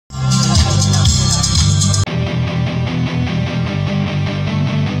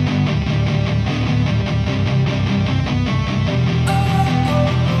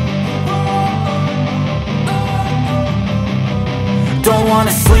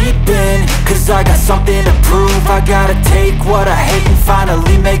deep in, cause I got something to prove. I gotta take what I hate and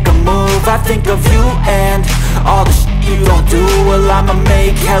finally make a move. I think of you and all the shit you don't do. Well, I'ma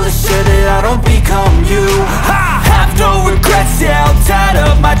make hella sure that I don't become you. I have no regrets, yeah, I'll tie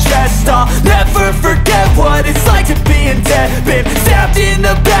up my chest. I'll never forget what it's like to be in debt. Been stabbed in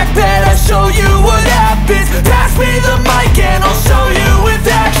the back bed, I'll show you what happens. Pass me the mic and I'll show you with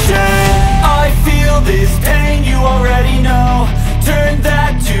action. I feel this pain, you already know. Turn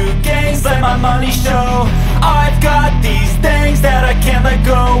that to gains, let my money show. I've got these things that I can't let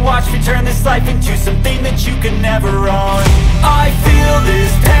go. Watch me turn this life into something that you can never own. I feel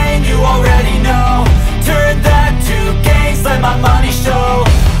this pain, you already know. Turn that to gains, let my money show.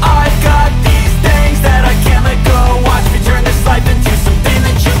 I've got these things that I can't let go. Watch me turn this life into something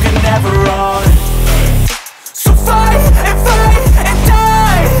that you can never own. So fight and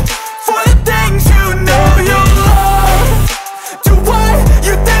die for the things you know you love. Do what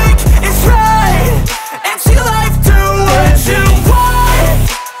you think is right and see life do what you want.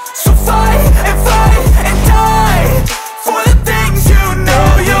 So fight and die for the things you know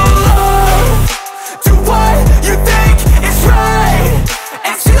you love. Do what you think is right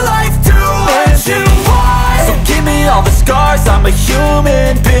and see life do what you want. So give me all the scars, I'm a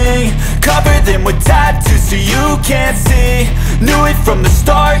human being. Cover them with tattoos so you can't see. Knew it from the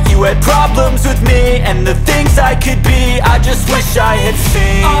start, you had problems with me and the things I could be, I just wish I had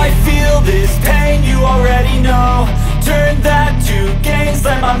seen. I feel this pain, you already know. Turn that to gains,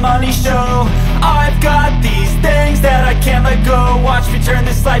 let my money show. I've got these things that I can't let go. Watch me turn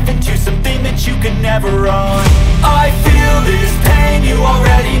this life into something that you can never own. I feel this pain, you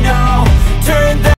already